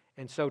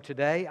 And so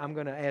today, I'm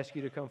going to ask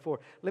you to come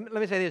forward. Let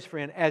me say this,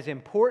 friend. As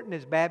important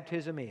as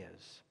baptism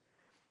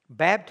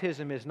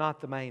is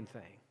not the main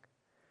thing.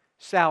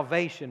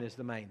 Salvation is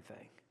the main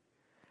thing.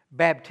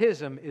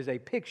 Baptism is a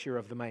picture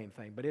of the main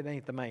thing, but it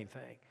ain't the main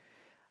thing.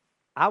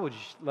 I would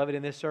just love it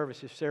in this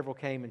service if several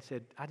came and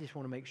said, I just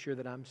want to make sure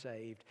that I'm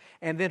saved.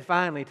 And then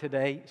finally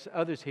today,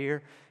 others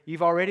here,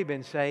 you've already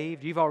been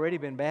saved, you've already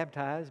been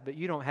baptized, but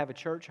you don't have a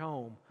church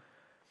home.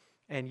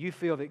 And you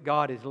feel that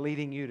God is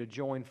leading you to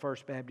join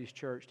First Baptist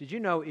Church. Did you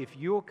know if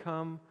you'll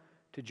come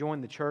to join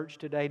the church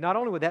today, not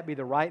only would that be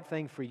the right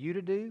thing for you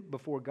to do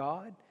before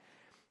God,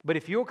 but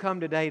if you'll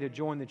come today to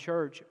join the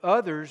church,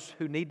 others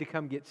who need to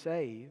come get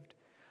saved,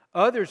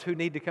 others who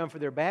need to come for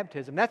their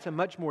baptism, that's a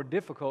much more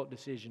difficult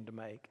decision to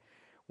make.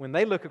 When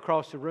they look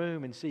across the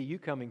room and see you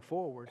coming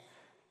forward,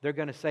 they're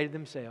going to say to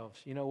themselves,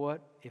 you know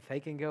what? If they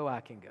can go, I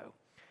can go.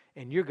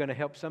 And you're going to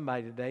help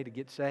somebody today to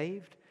get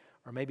saved,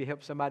 or maybe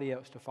help somebody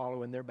else to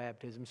follow in their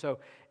baptism. So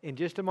in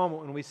just a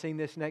moment when we sing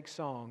this next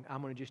song,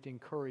 I'm going to just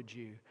encourage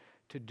you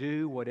to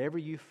do whatever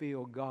you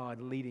feel God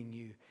leading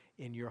you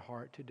in your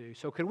heart to do.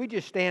 So could we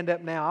just stand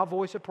up now? I'll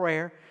voice a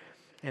prayer,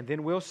 and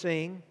then we'll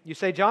sing. You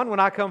say, John, when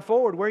I come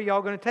forward, where are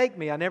y'all going to take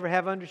me? I never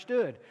have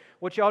understood.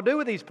 What y'all do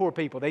with these poor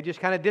people? They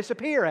just kind of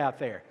disappear out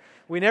there.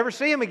 We never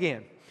see them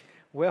again.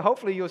 Well,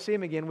 hopefully you'll see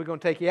them again. We're going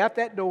to take you out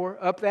that door,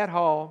 up that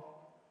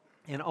hall,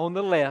 and on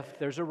the left,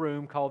 there's a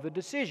room called the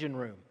decision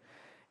room.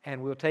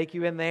 And we'll take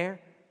you in there,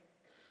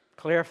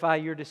 clarify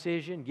your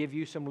decision, give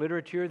you some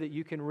literature that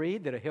you can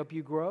read that'll help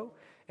you grow.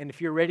 And if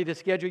you're ready to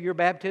schedule your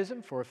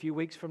baptism for a few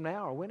weeks from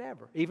now or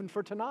whenever, even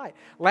for tonight.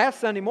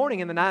 Last Sunday morning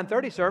in the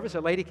 9:30 service,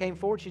 a lady came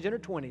forward. She's in her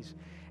 20s.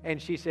 And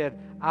she said,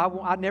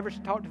 I'd never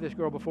talked to this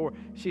girl before.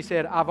 She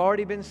said, I've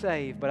already been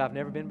saved, but I've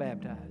never been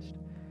baptized.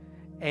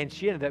 And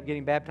she ended up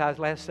getting baptized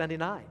last Sunday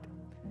night.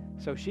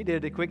 So she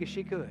did it as quick as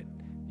she could.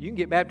 You can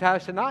get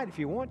baptized tonight if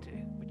you want to,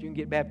 but you can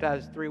get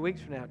baptized 3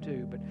 weeks from now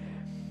too. But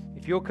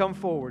if you'll come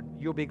forward,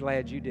 you'll be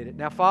glad you did it.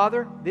 Now,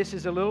 Father, this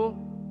is a little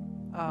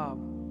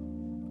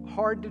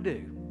hard to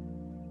do.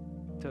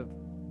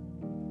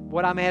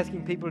 What I'm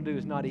asking people to do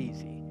is not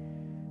easy.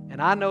 And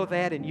I know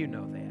that, and you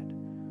know that.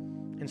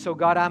 And so,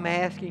 God, I'm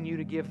asking you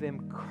to give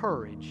them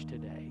courage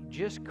today,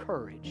 just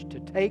courage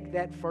to take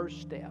that first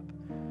step.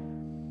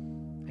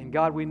 And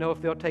God, we know if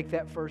they'll take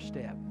that first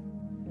step,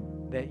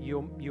 that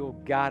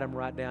you'll guide them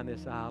right down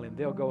this aisle, and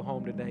they'll go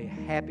home today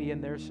happy in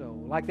their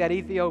soul. Like that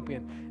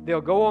Ethiopian,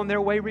 they'll go on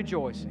their way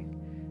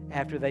rejoicing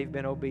after they've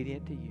been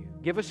obedient to you.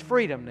 Give us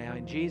freedom now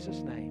in Jesus'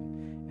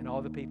 name. And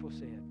all the people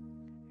said.